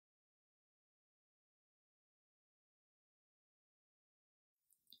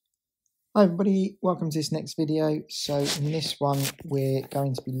Hi everybody, welcome to this next video. So in this one we're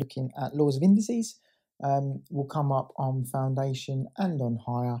going to be looking at laws of indices. Will come up on foundation and on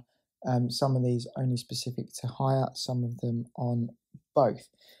higher. Some of these only specific to higher, some of them on both.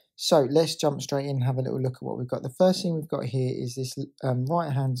 So let's jump straight in and have a little look at what we've got. The first thing we've got here is this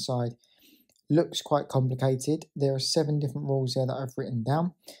right hand side. Looks quite complicated. There are 7 different rules there that I've written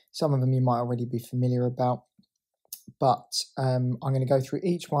down. Some of them you might already be familiar about, but I'm going to go through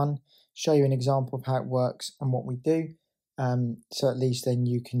each one, show you an example of how it works and what we do, so at least then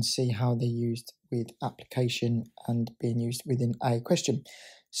you can see how they're used with application and being used within a question.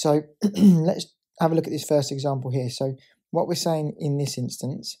 So let's have a look at this first example here. So what we're saying in this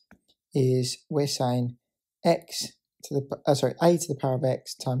instance is we're saying x to the a to the power of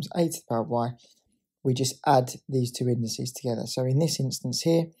x times a to the power of y. We just add these two indices together. So in this instance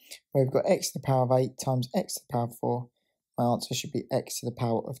here, where we've got x to the power of 8 times x to the power of 4, my answer should be x to the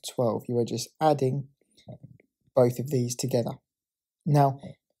power of 12. You are just adding both of these together. Now,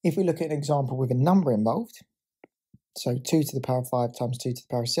 if we look at an example with a number involved, so 2 to the power of 5 times 2 to the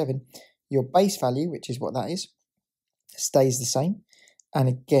power of 7, your base value, which is what that is, stays the same. And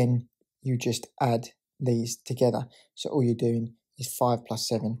again, you just add these together. So all you're doing is 5 plus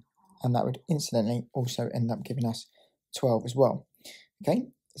 7. And that would incidentally also end up giving us 12 as well. Okay,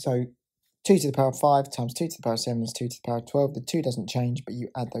 so 2 to the power of 5 times 2 to the power of 7 is 2 to the power of 12. The 2 doesn't change, but you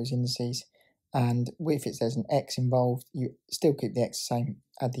add those indices. And if there's an x involved, you still keep the x the same,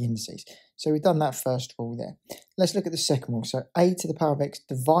 add the indices. So we've done that first rule there. Let's look at the second rule. So a to the power of x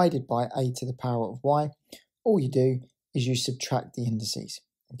divided by a to the power of y. All you do is you subtract the indices.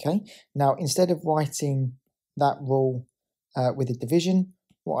 Okay, now instead of writing that rule with a division,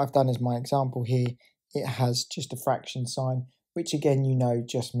 what I've done is my example here, it has just a fraction sign, which again, you know,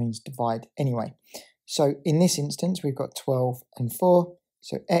 just means divide anyway. So in this instance, we've got 12 and 4.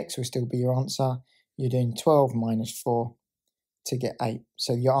 So x will still be your answer. You're doing 12 minus 4 to get 8.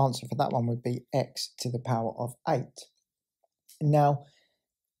 So your answer for that one would be x to the power of 8. Now,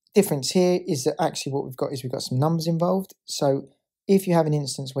 difference here is that actually what we've got is we've got some numbers involved. So if you have an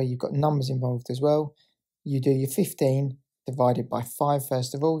instance where you've got numbers involved as well, you do your 15 divided by 5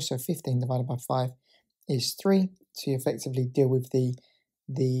 first of all. So 15 divided by 5 is 3. So you effectively deal with the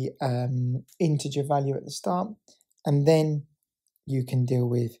integer value at the start, and then you can deal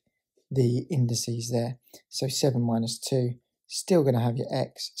with the indices there. So 7 minus 2, still going to have your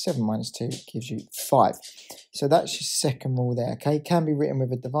x. 7 minus 2 gives you 5. So that's your second rule there, okay? It can be written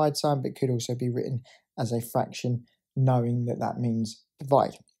with a divide sign, but could also be written as a fraction, knowing that that means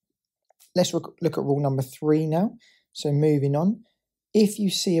divide. Let's look at rule number 3 now. So moving on, if you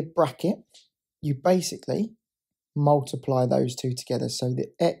see a bracket, you basically multiply those two together. So the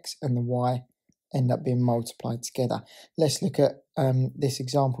x and the y end up being multiplied together. Let's look at this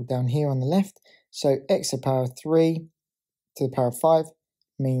example down here on the left. So x to the power of 3 to the power of 5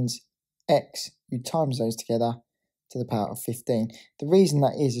 means x, you times those together to the power of 15. The reason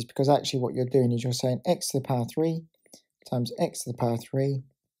that is because actually what you're doing is you're saying x to the power of 3 times x to the power of 3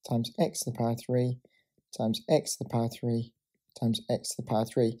 times x to the power of 3 times x to the power of 3 times x to the power of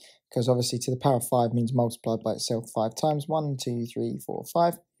 3, because obviously to the power of 5 means multiplied by itself 5 times. 1, 2, 3, 4,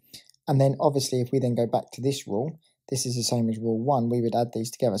 5. And then obviously if we then go back to this rule, this is the same as rule 1. We would add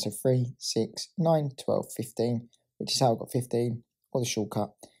these together. So 3, 6, 9, 12, 15, which is how I got 15, or the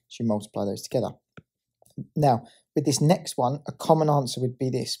shortcut, so you multiply those together. Now, with this next one, a common answer would be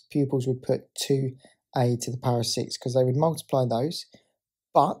this. Pupils would put 2a to the power of 6, because they would multiply those.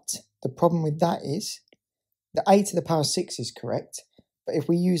 But the problem with that is the a to the power of 6 is correct. But if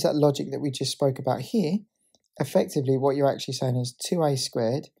we use that logic that we just spoke about here, effectively what you're actually saying is 2a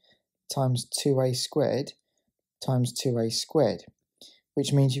squared times 2a squared times 2a squared,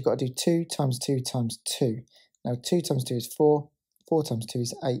 which means you've got to do 2 times 2 times 2. Now 2 times 2 is 4, 4 times 2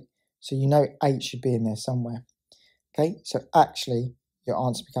 is 8, so you know 8 should be in there somewhere. Okay, so actually your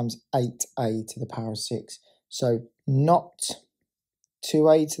answer becomes 8a to the power of 6. So not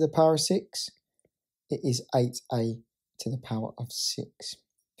 2a to the power of 6, it is 8a to the power of 6.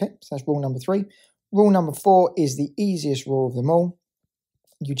 Okay, so that's rule number 3. Rule number 4 is the easiest rule of them all.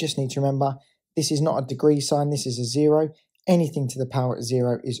 You just need to remember, this is not a degree sign, this is a 0. Anything to the power of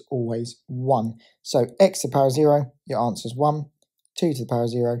 0 is always 1. So x to the power of 0, your answer is 1. 2 to the power of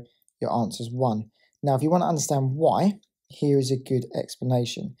 0, your answer is 1. Now, if you want to understand why, here is a good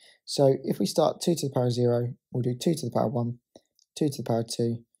explanation. So if we start 2 to the power of 0, we'll do 2 to the power of 1, 2 to the power of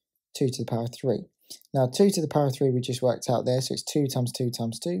 2, 2 to the power of 3. Now, 2 to the power of 3 we just worked out there, so it's 2 times 2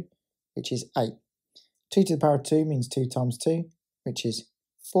 times 2, which is 8. 2 to the power of 2 means 2 times 2, which is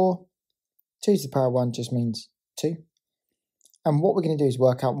 4. 2 to the power of 1 just means 2. And what we're going to do is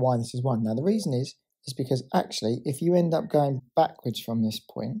work out why this is 1. Now, the reason is because actually, if you end up going backwards from this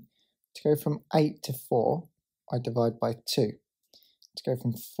point, to go from 8 to 4, I divide by 2. To go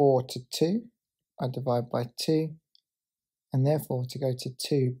from 4 to 2, I divide by 2. And therefore, to go to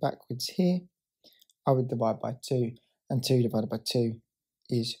 2 backwards here, I would divide by 2. And 2 divided by 2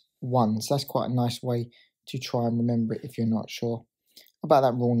 is 1. So that's quite a nice way to try and remember it if you're not sure about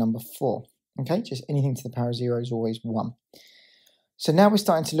that rule number 4. Okay, just anything to the power of 0 is always 1. So now we're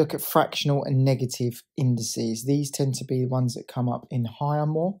starting to look at fractional and negative indices. These tend to be the ones that come up in higher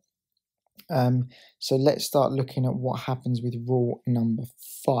more. So let's start looking at what happens with rule number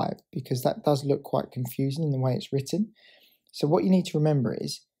 5, because that does look quite confusing in the way it's written. So what you need to remember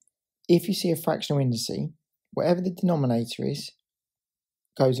is, if you see a fractional indice, whatever the denominator is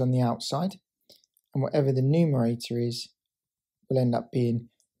goes on the outside, and whatever the numerator is will end up being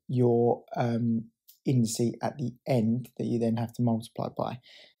your indice at the end that you then have to multiply by.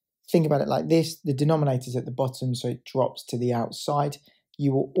 Think about it like this: the denominator is at the bottom, so it drops to the outside.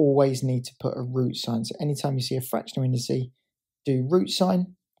 You will always need to put a root sign. So anytime you see a fractional indice, do root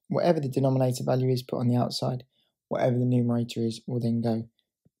sign. Whatever the denominator value is, put on the outside. Whatever the numerator is will then go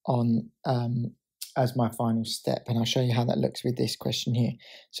on as my final step. And I'll show you how that looks with this question here.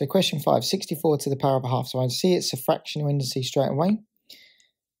 So question 5, 64 to the power of a half. So I see it's a fractional indice straight away.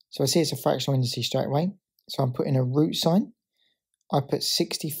 So I'm putting a root sign. I put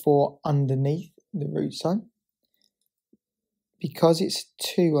 64 underneath the root sign. Because it's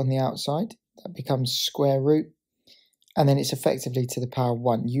 2 on the outside, that becomes square root. And then it's effectively to the power of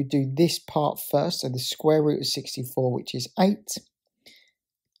 1. You do this part first. So the square root of 64, which is 8.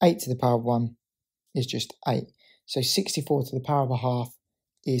 8 to the power of 1 is just 8. So 64 to the power of a half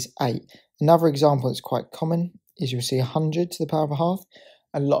is 8. Another example that's quite common is you'll see 100 to the power of a half.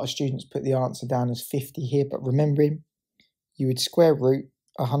 A lot of students put the answer down as 50 here, but remembering you would square root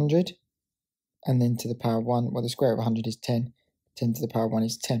 100 and then to the power of 1. Well, the square of 100 is 10. 10 to the power of 1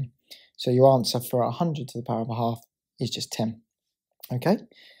 is 10. So your answer for 100 to the power of a half is just 10. Okay,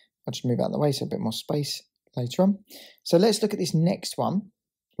 I'll just move out of the way so a bit more space later on. So let's look at this next one,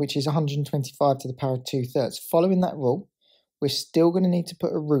 which is 125 to the power of 2/3. Following that rule, we're still going to need to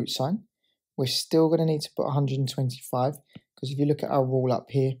put a root sign. We're still going to need to put 125, because if you look at our rule up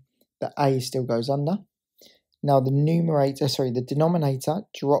here, the a still goes under. Now the denominator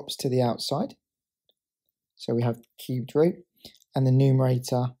drops to the outside. So we have cubed root, and the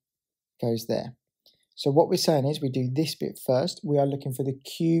numerator goes there. So what we're saying is we do this bit first. We are looking for the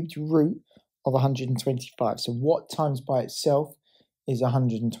cubed root of 125. So what times by itself is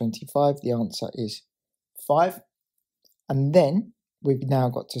 125? The answer is 5. And then we've now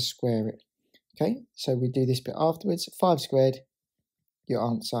got to square it. Okay, so we do this bit afterwards. 5 squared, your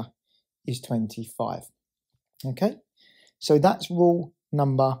answer is 25. Okay, so that's rule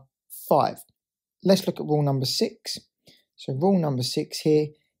number 5. Let's look at rule number 6. So rule number 6 here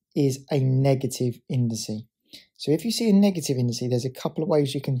is a negative indice. So if you see a negative indice, there's a couple of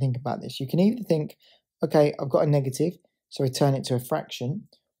ways you can think about this. You can either think, okay, I've got a negative, so I turn it to a fraction,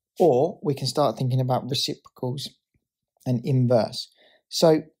 or we can start thinking about reciprocals and inverse.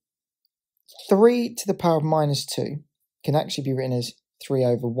 So 3 to the power of minus 2 can actually be written as 3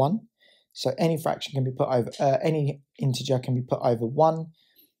 over 1. So any fraction can be put over, any integer can be put over 1,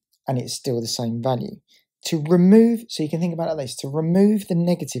 and it's still the same value. To remove, so you can think about it like this, to remove the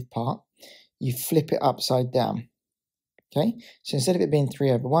negative part, you flip it upside down. Okay, so instead of it being 3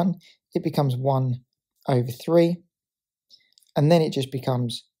 over 1, it becomes 1 over 3, and then it just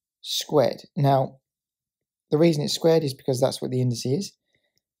becomes squared. Now, the reason it's squared is because that's what the indice is.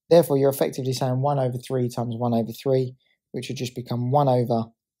 Therefore, you're effectively saying 1 over 3 times 1 over 3, which would just become 1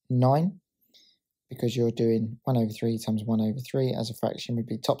 over 9, because you're doing 1 over 3 times 1 over 3 as a fraction would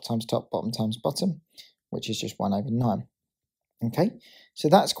be top times top, bottom times bottom, which is just 1 over 9. Okay, so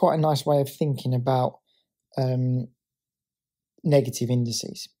that's quite a nice way of thinking about negative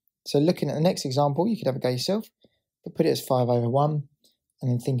indices. So looking at the next example, you could have a go yourself, but put it as 5 over 1, and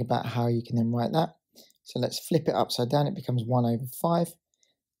then think about how you can then write that. So let's flip it upside down, it becomes 1 over 5,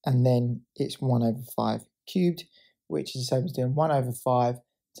 and then it's 1 over 5 cubed, which is the same as doing 1 over 5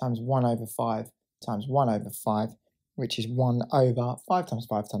 times 1 over 5 times 1 over 5, which is 1 over 5 times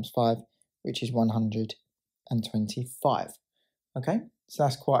 5 times 5, which is 125. Okay, so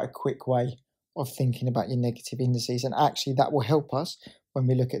that's quite a quick way of thinking about your negative indices, and actually that will help us when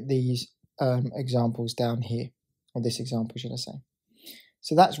we look at these examples down here, or this example should I say.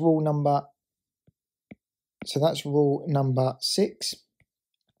 So that's rule number 6.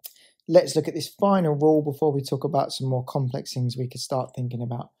 Let's look at this final rule before we talk about some more complex things we could start thinking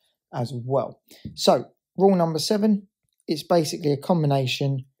about as well. So rule number 7 it's basically a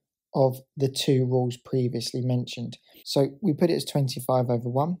combination of the two rules previously mentioned. So we put it as 25 over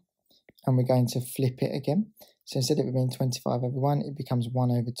 1, and we're going to flip it again. So instead of it being 25 over 1, it becomes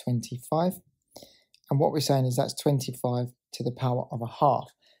 1 over 25. And what we're saying is that's 25 to the power of a half.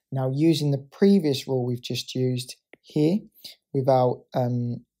 Now, using the previous rule we've just used here with our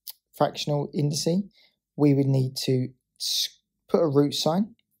fractional indice, we would need to put a root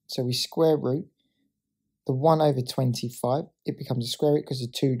sign. So we square root the 1 over 25. It becomes a square root because the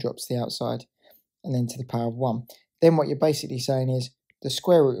 2 drops to the outside, and then to the power of 1. Then what you're basically saying is the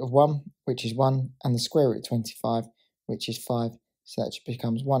square root of 1, which is 1, and the square root of 25, which is 5. So that just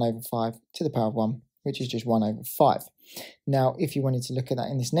becomes 1 over 5 to the power of 1, which is just 1 over 5. Now, if you wanted to look at that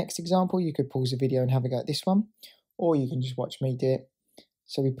in this next example, you could pause the video and have a go at this one, or you can just watch me do it.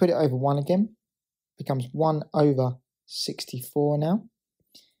 So we put it over 1 again, becomes 1 over 64 now.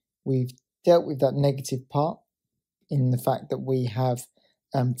 We've dealt with that negative part in the fact that we have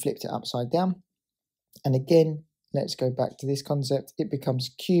flipped it upside down. And again, let's go back to this concept. It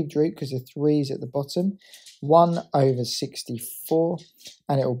becomes cubed root because the 3 is at the bottom. 1 over 64,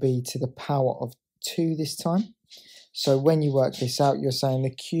 and it will be to the power of 2 this time. So when you work this out, you're saying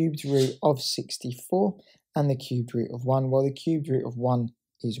the cubed root of 64 and the cubed root of 1. Well, the cubed root of 1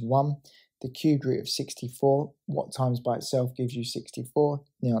 is 1. The cubed root of 64, what times by itself gives you 64?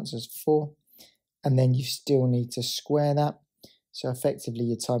 The answer is 4. And then you still need to square that. So effectively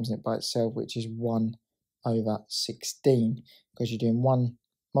you're timesing it by itself, which is 1 over 16, because you're doing 1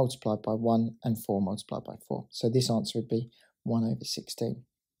 multiplied by 1 and 4 multiplied by 4. So this answer would be 1 over 16.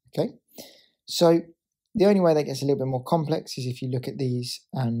 Okay, so the only way that gets a little bit more complex is if you look at these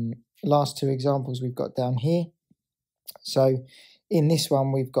last two examples we've got down here. So in this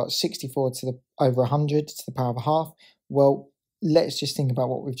one, we've got 64 to the over 100 to the power of a half. Well, let's just think about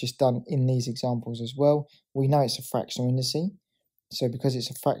what we've just done in these examples as well. We know it's a fractional indice. So because it's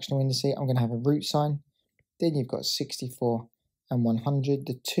a fractional indice, I'm going to have a root sign. Then you've got 64 and 100.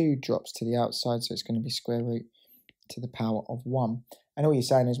 The 2 drops to the outside, so it's going to be square root to the power of 1. And all you're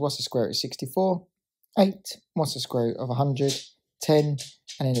saying is, what's the square root of 64? 8. What's the square root of 100? 10.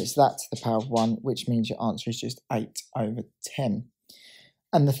 And then it's that to the power of 1, which means your answer is just 8 over 10.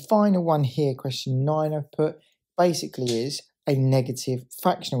 And the final one here, question 9 I've put, basically is a negative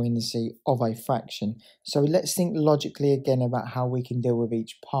fractional indice of a fraction. So let's think logically again about how we can deal with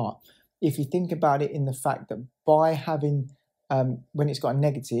each part. If you think about it in the fact that by having, when it's got a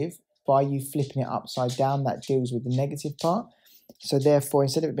negative, by you flipping it upside down, that deals with the negative part. So therefore,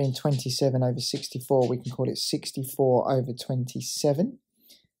 instead of it being 27 over 64, we can call it 64 over 27.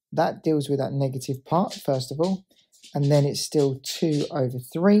 That deals with that negative part, first of all. And then it's still 2 over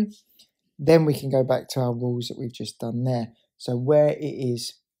 3. Then we can go back to our rules that we've just done there. So where it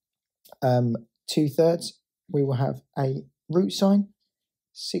is 2/3, we will have a root sign,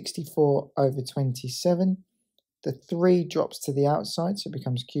 64 over 27. The 3 drops to the outside, so it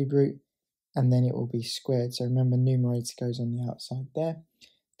becomes cube root, and then it will be squared. So remember, numerator goes on the outside there.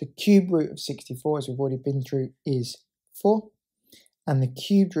 The cube root of 64, as we've already been through, is 4. And the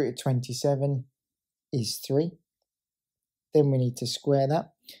cubed root of 27 is 3. Then we need to square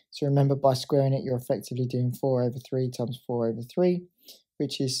that. So remember, by squaring it, you're effectively doing 4 over 3 times 4 over 3,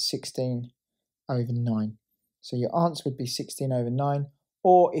 which is 16 over 9. So your answer would be 16 over 9.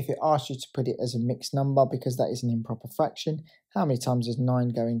 Or if it asks you to put it as a mixed number, because that is an improper fraction, how many times does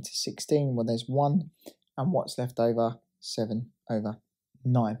 9 go into 16? Well, there's 1. And what's left over? 7 over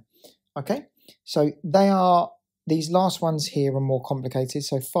 9. Okay, so these last ones here are more complicated.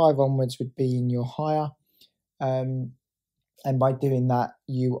 So 5 onwards would be in your higher. And by doing that,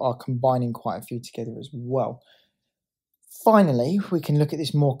 you are combining quite a few together as well. Finally, we can look at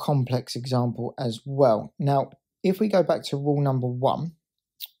this more complex example as well. Now, if we go back to rule number 1,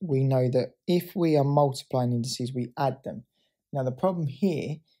 we know that if we are multiplying indices, we add them. Now, the problem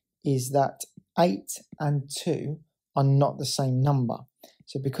here is that 8 and 2 are not the same number.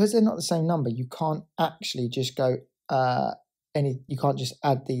 So because they're not the same number, you can't actually just go, you can't just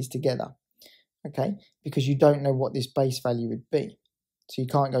add these together. Okay, because you don't know what this base value would be. So you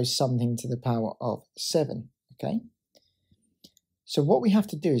can't go something to the power of 7, okay? So what we have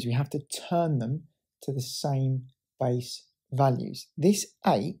to do is we have to turn them to the same base values. This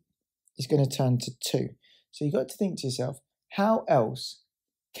 8 is going to turn to 2. So you've got to think to yourself, how else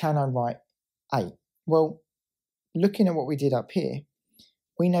can I write 8? Well, looking at what we did up here,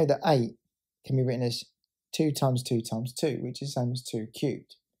 we know that 8 can be written as 2 times 2 times 2, which is the same as 2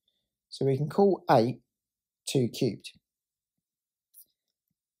 cubed. So we can call 8 2 cubed.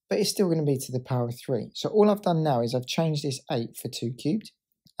 But it's still going to be to the power of 3. So all I've done now is I've changed this 8 for 2 cubed,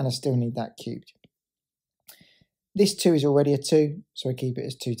 and I still need that cubed. This 2 is already a 2, so we keep it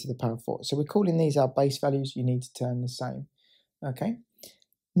as 2 to the power 4. So we're calling these our base values. You need to turn the same. Okay.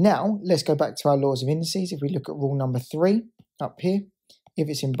 Now, let's go back to our laws of indices. If we look at rule number 3 up here, if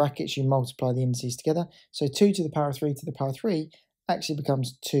it's in brackets, you multiply the indices together. So 2 to the power of 3 to the power of 3 actually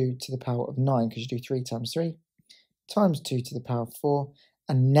becomes 2 to the power of 9, because you do 3 times 3 times 2 to the power of 4.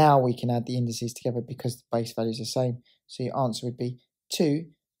 And now we can add the indices together because the base values are the same. So your answer would be 2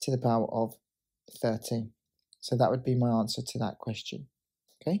 to the power of 13. So that would be my answer to that question.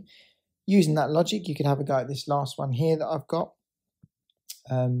 Okay. Using that logic, you can have a go at this last one here that I've got.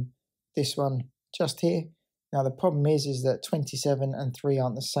 This one just here. Now the problem is that 27 and 3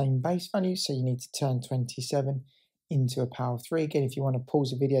 aren't the same base values, so you need to turn 27 into a power of 3. Again, if you want to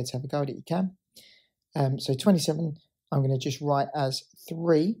pause the video to have a go at it, you can. So 27, I'm going to just write as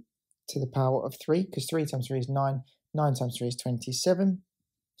 3 to the power of 3, because 3 times 3 is 9, 9 times 3 is 27,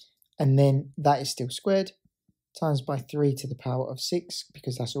 and then that is still squared, times by 3 to the power of 6,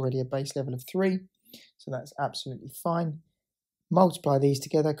 because that's already a base level of 3, so that's absolutely fine. Multiply these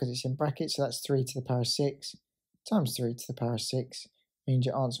together because it's in brackets, so that's 3 to the power of 6 times 3 to the power of 6, means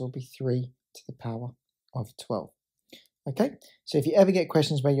your answer will be 3 to the power of 12. Okay, so if you ever get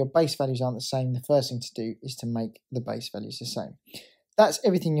questions where your base values aren't the same, the first thing to do is to make the base values the same. That's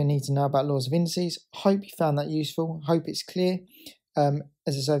everything you need to know about laws of indices. Hope you found that useful. Hope it's clear. As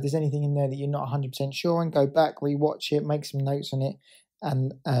I said, if there's anything in there that you're not 100% sure on, go back, rewatch it, make some notes on it,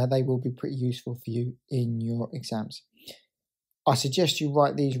 and they will be pretty useful for you in your exams. I suggest you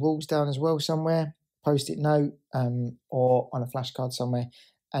write these rules down as well somewhere, post-it note or on a flashcard somewhere,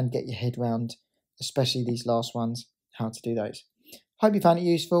 and get your head around, especially these last ones, how to do those. Hope you found it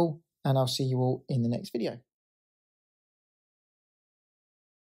useful, and I'll see you all in the next video.